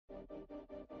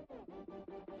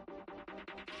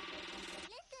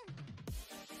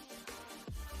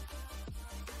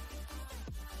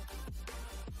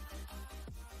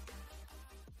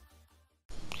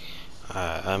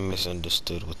I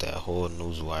misunderstood what that whole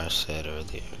newswire said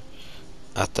earlier.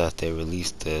 I thought they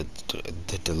released the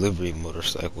delivery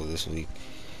motorcycle this week,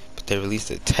 but they released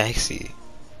a taxi.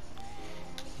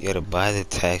 You gotta buy the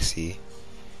taxi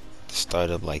to start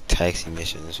up like taxi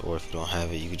missions, or if you don't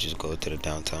have it, you could just go to the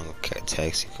downtown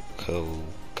taxi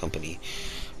company.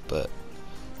 But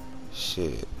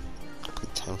shit,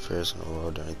 complete 10 fares in a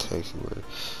row during taxi work.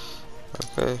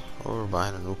 Okay, well, we're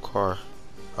buying a new car.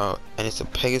 Oh, and it's a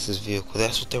Pegasus vehicle.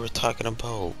 That's what they were talking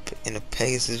about. In a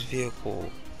Pegasus vehicle.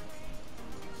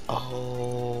 Oh.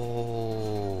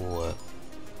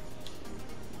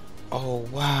 Oh,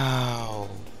 wow.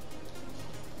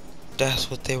 That's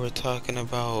what they were talking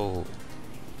about.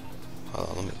 Hold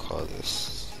on, let me call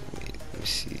this. Let me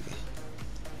see.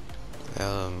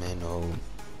 LMNOP.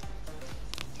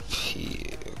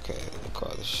 Okay, let me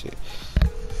call this shit.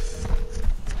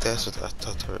 That's what I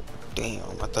thought they were.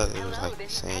 Damn, I thought it was like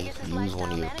saying you can use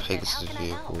one of your Pegasus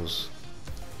vehicles.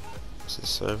 This is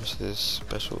services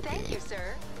special. Thank you,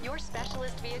 sir. Your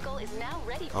specialist vehicle is now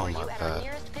ready Oh for my you at God. our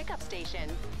nearest pickup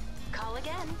station. Call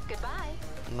again. Goodbye.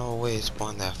 No way it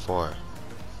spawned that far.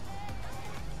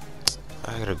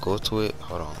 I gotta go to it.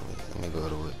 Hold on, let me go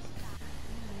to it.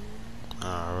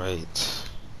 Alright.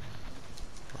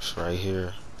 It's right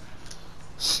here.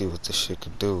 Let's see what this shit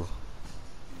could do.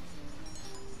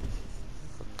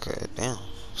 Okay, damn.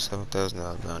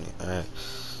 $7,000 bounty. Alright.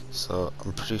 So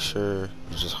I'm pretty sure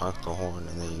you just honk the horn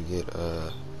and then you get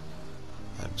a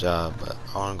job, but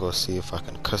I wanna go see if I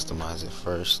can customize it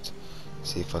first.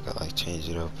 See if I can like change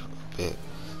it up a bit.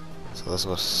 So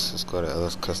let's go to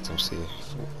LS Custom, see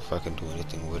if I can do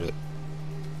anything with it.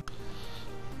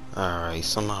 Alright,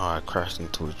 somehow I crashed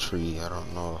into a tree. I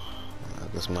don't know. I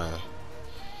guess my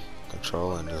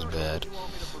controlling is bad.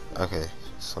 Okay,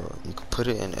 so you can put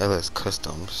it in LS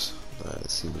Customs.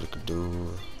 Let's see what it can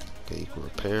do. Okay, you can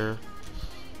repair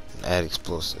and add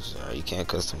explosives. Alright, you can't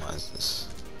customize this.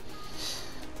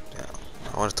 Damn,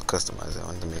 I wanted to customize it. I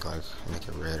wanted to make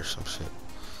it red or some shit.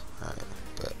 Alright,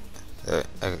 but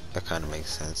that kind of makes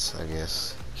sense, I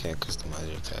guess. You can't customize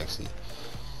your taxi.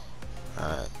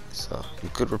 Alright, so you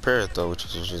could repair it though, which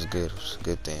is just good, which is a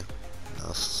good thing. Now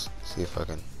let's see if I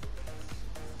can.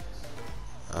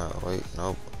 Wait,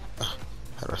 nope.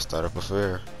 How do I start up a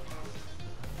fare?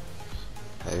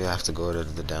 Maybe I have to go to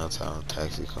the downtown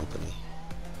taxi company,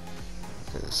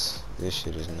 because this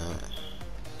shit is not.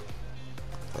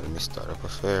 Let me start up a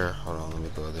fare. Hold on, let me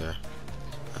go there.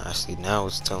 I see now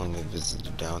it's telling me visit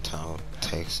the downtown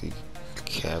taxi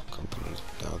cab company.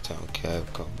 Downtown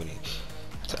cab company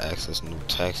to access new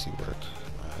taxi work.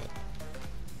 Alright.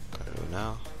 Gotta do it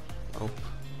now. Nope.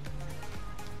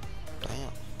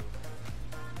 Damn.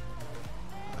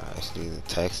 I see the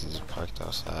taxis are parked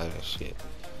outside and shit.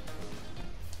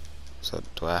 So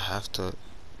do I have to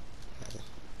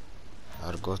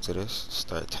how to go to this?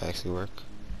 Start taxi work?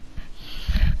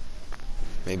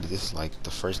 Maybe this is like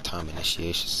the first time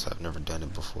initiation, so I've never done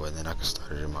it before, and then I can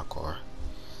start it in my car.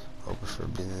 Open for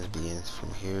business begins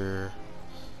from here.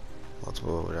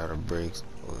 Multiple without a break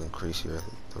will increase the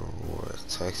rewards.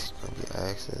 Taxi can be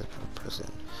accessed per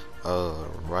person. Oh,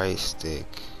 right stick.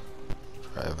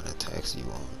 Driving a taxi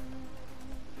one.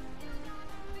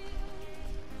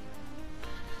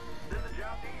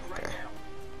 Okay.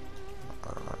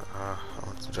 I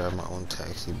want to drive my own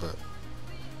taxi, but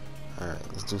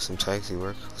alright, let's do some taxi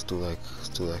work. Let's do like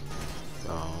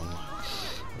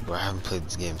but I haven't played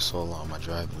this game so long, my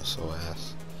driving is so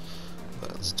ass.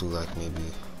 But let's do like maybe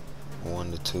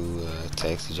 1 to 2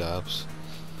 taxi jobs.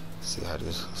 See how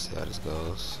this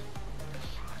goes.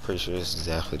 Pretty sure it's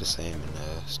exactly the same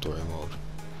in story mode.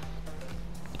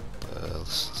 But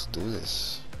let's do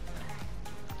this.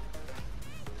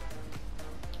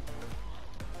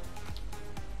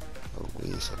 Oh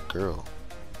wait, it's a girl.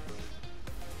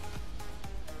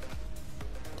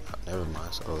 Oh, never mind,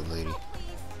 it's an old lady.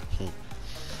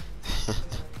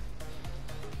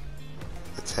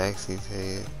 The taxi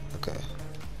ticket. Okay.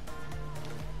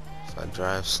 If I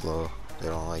drive slow, they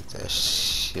don't like that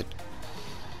shit.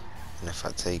 And if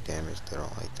I take damage, they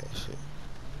don't like that shit.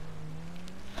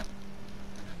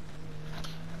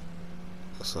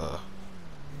 So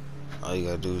all you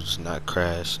gotta do is just not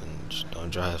crash and just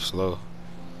don't drive slow.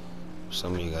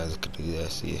 Some of you guys could do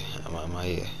that. See, I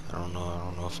don't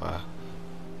know if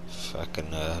I can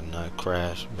not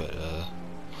crash, but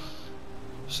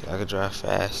shit, I could drive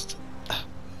fast.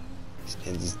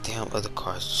 And these damn other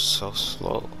cars are so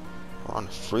slow. We're on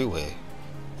the freeway.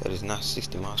 That is not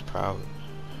 60 miles per hour.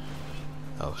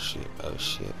 Oh shit, oh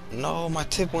shit. No, my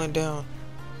tip went down.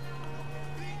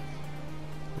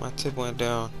 My tip went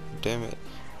down. Damn it.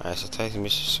 Alright, so taxi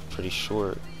missions are pretty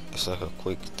short. it's like a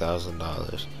quick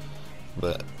 $1,000,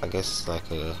 but I guess it's like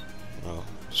a, you know,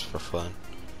 just for fun.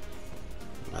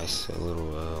 Nice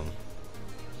little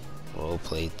role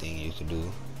play thing you can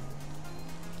do.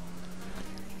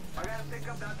 I got a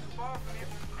pickup not too far from you.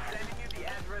 Sending you the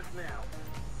address now.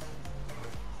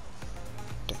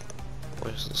 Damn,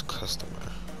 where's this customer?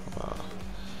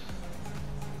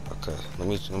 Okay, let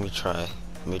me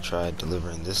try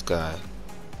delivering this guy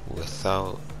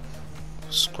without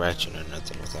scratching or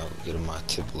nothing, without getting my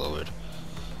tip lowered,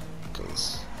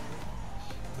 because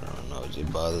I don't know, it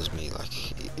just bothers me. Like,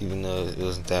 even though it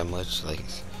wasn't that much, like,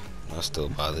 you know, it still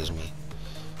bothers me.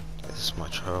 This is my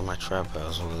trap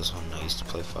house was when I used to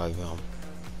play 5M.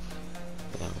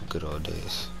 Damn, good old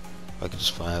days. If I could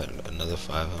just find another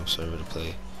 5M server to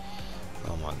play,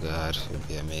 oh my god, it'd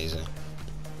be amazing.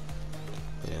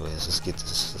 Anyways, let's get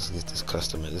this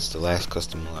customer. This is the last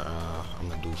customer I'm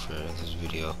gonna do for this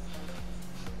video,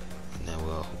 and then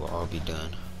we'll all be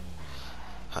done.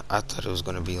 I thought it was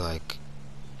gonna be like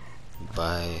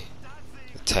buy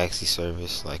a taxi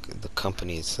service, like the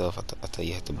company itself. I thought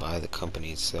you had to buy the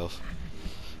company itself,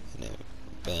 and then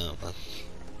bam, like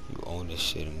you own this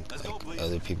shit, and like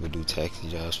other people do taxi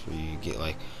jobs for you. You get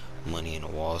like money in a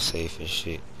wall safe and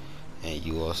shit, and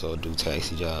you also do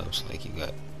taxi jobs, like you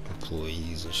got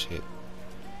employees and shit.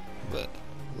 But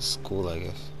it's cool, I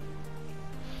guess.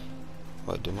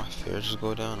 What, did my fare just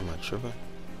go down? Am I tripping?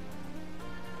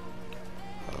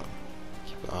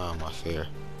 Keep an eye on my fare.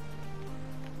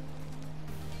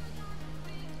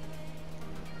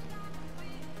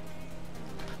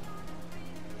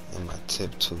 And my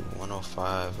tip to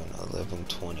 105 and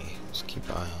 1120. Let's keep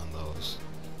an eye on those.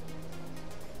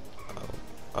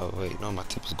 Oh wait, no, my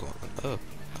tip is going up.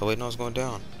 Oh wait, no, it's going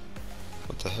down.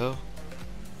 What the hell?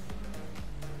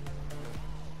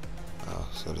 Oh,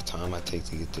 so the time I take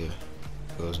to get there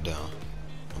goes down,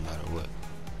 no matter what.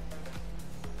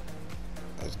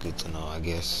 That's good to know, I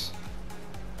guess.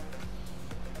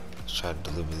 Let's try to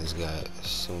deliver this guy as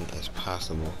soon as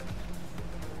possible.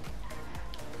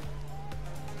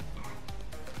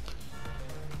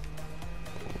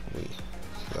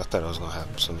 I thought I was gonna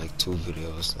have some like 2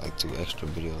 extra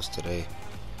videos today,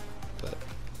 but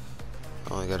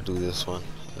I only gotta do this one.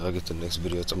 I'll get the next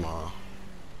video tomorrow.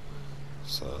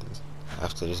 So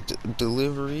after this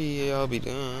delivery, I'll be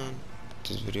done.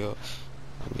 This video,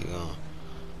 I'll be gone.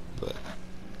 But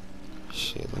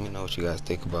shit, let me know what you guys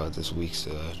think about this week's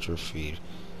drip feed.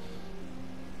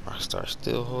 Rockstar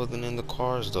still holding in the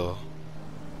cars though.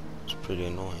 It's pretty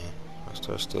annoying.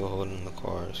 Rockstar still holding in the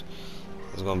cars.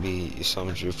 There's gonna be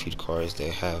some drip feed cars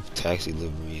that have taxi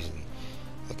liveries, and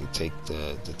I can take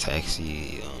the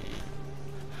taxi.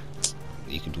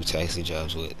 You can do taxi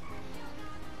jobs with.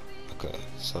 Okay,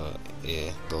 so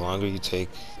yeah, the longer you take,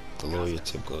 the lower your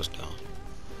tip goes down.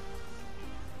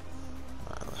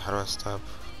 Alright, how do I stop?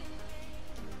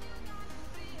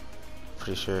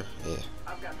 Pretty sure, yeah.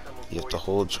 You have to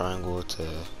hold triangle to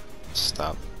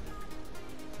stop,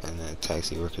 and then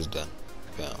taxi work is done.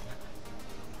 Bam.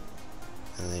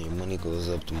 And then your money goes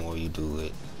up the more you do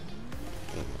it.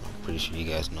 I'm pretty sure you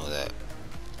guys know that.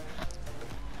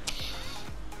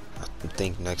 I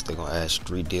think next they're gonna add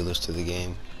street dealers to the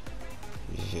game.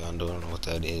 If y'all don't know what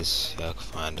that is, y'all can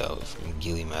find out from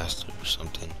Gilly Master or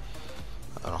something.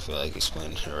 I don't feel like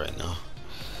explaining it right now.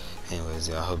 Anyways,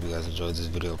 yeah, I hope you guys enjoyed this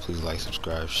video. Please like,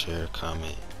 subscribe, share,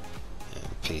 comment,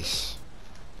 and peace.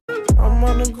 I'm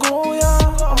on the go, yeah.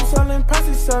 I'm selling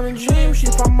passy, selling dreams. She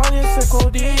found money and said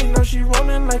codeine. Now she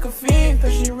rolling like a fiend,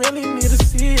 that she really need to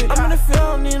see it. I'm in the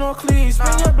field, need no cleats.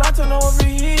 Bring your blood to know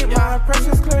overheat.